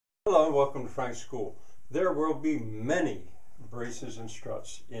Hello and welcome to Frank's School. There will be many braces and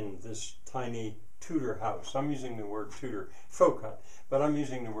struts in this tiny Tudor house. I'm using the word Tudor, faux cut, but I'm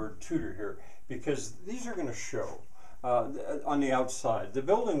using the word Tudor here because these are going to show on the outside. The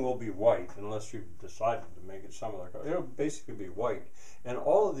building will be white unless you've decided to make it some other color. It'll basically be white. And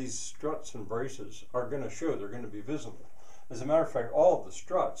all of these struts and braces are going to show, they're going to be visible. As a matter of fact, all of the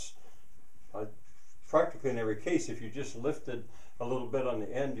struts, practically in every case, if you just lifted a little bit on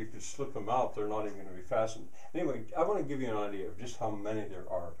the end, you could slip them out. They're not even going to be fastened. Anyway, I want to give you an idea of just how many there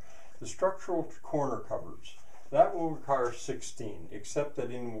are. The structural corner covers, that will require 16, except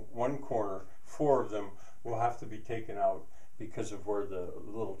that in one corner, 4 of them will have to be taken out because of where the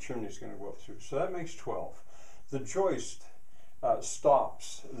little chimney is going to go up through. So that makes 12. The joist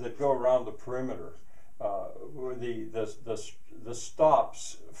stops that go around the perimeter, the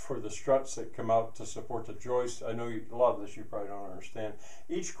stops for the struts that come out to support the joist. I know a lot of this you probably don't understand.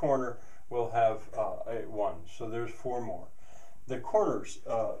 Each corner will have one, so there's 4 more. The corners,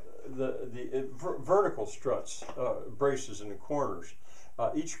 vertical struts, braces in the corners.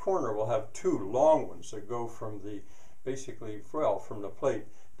 Each corner will have 2 long ones that go from the from the plate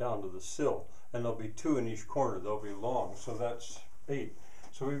down to the sill, and there'll be 2 in each corner. They'll be long, so that's 8.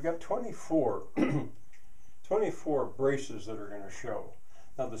 So we've got 24. 24 braces that are going to show.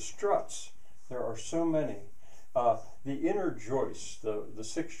 Now the struts, there are so many. The inner joists, the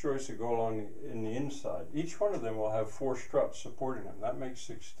 6 joists that go along in the inside, each one of them will have 4 struts supporting them. That makes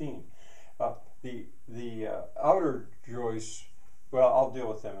 16. The outer joists, well, I'll deal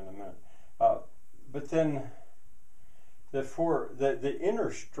with them in a minute. But then the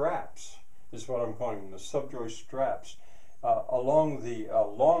inner straps is what I'm calling them, the subjoist straps. Along the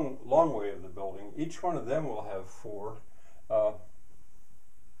long way of the building, each one of them will have 4.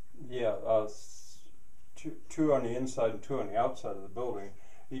 2 on the inside and 2 on the outside of the building.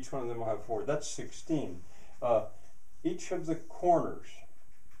 Each one of them will have 4. That's 16. Each of the corners.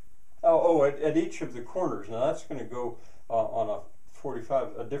 At each of the corners. Now that's going to go on a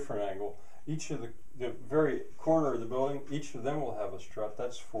 45, a different angle. Each of the very corner of the building, each of them will have a strut.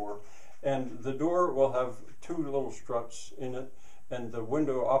 That's 4. And the door will have 2 little struts in it, and the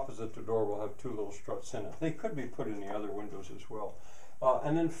window opposite the door will have 2 little struts in it. They could be put in the other windows as well.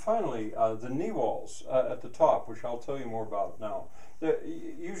 And then finally, the knee walls at the top, which I'll tell you more about now.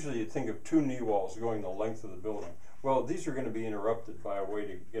 Usually you think of 2 knee walls going the length of the building. Well, these are going to be interrupted by a way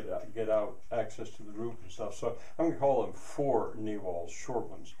to get out access to the roof and stuff. So I'm going to call them 4 knee walls, short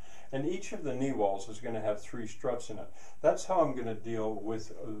ones. And each of the knee walls is going to have 3 struts in it. That's how I'm going to deal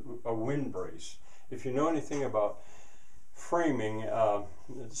with a wind brace. If you know anything about framing,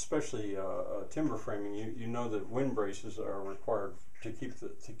 especially timber framing, you know that wind braces are required to keep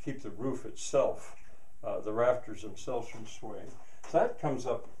the roof itself, the rafters themselves, from swaying. So that comes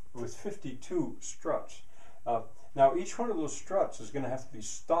up with 52 struts. Now each one of those struts is going to have to be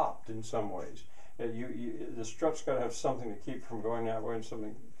stopped in some ways. The strut's got to have something to keep from going that way and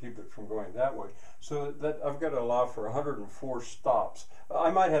something to keep it from going that way. So that I've got to allow for 104 stops.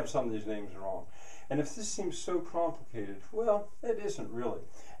 I might have some of these names wrong. And if this seems so complicated, well, it isn't really.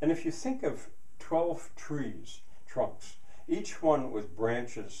 And if you think of 12 trees, trunks, each one with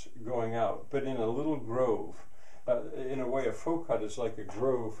branches going out, but in a little grove, in a way a faux cut is like a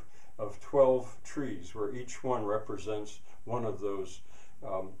grove of 12 trees where each one represents one of those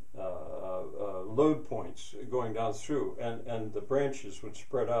load points going down through, and the branches would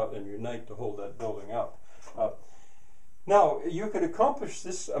spread out and unite to hold that building up. Now, you could accomplish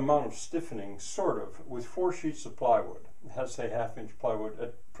this amount of stiffening, sort of, with 4 sheets of plywood. It has, say, 1/2-inch plywood.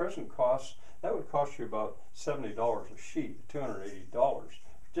 At present costs, that would cost you about $70 a sheet, $280,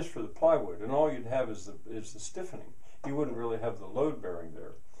 just for the plywood. And all you'd have is the stiffening. You wouldn't really have the load bearing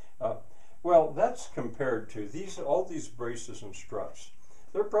there. Well, that's compared to all these braces and struts.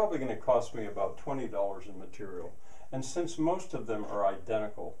 They're probably going to cost me about $20 in material. And since most of them are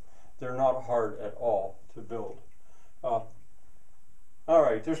identical, they're not hard at all to build. All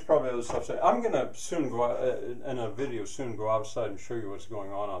right, there's probably other stuff. I'm going to soon go out, in a video soon, go outside and show you what's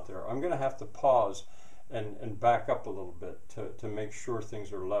going on out there. I'm going to have to pause and back up a little bit to make sure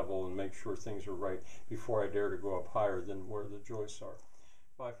things are level and make sure things are right before I dare to go up higher than where the joists are.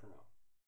 Bye for now.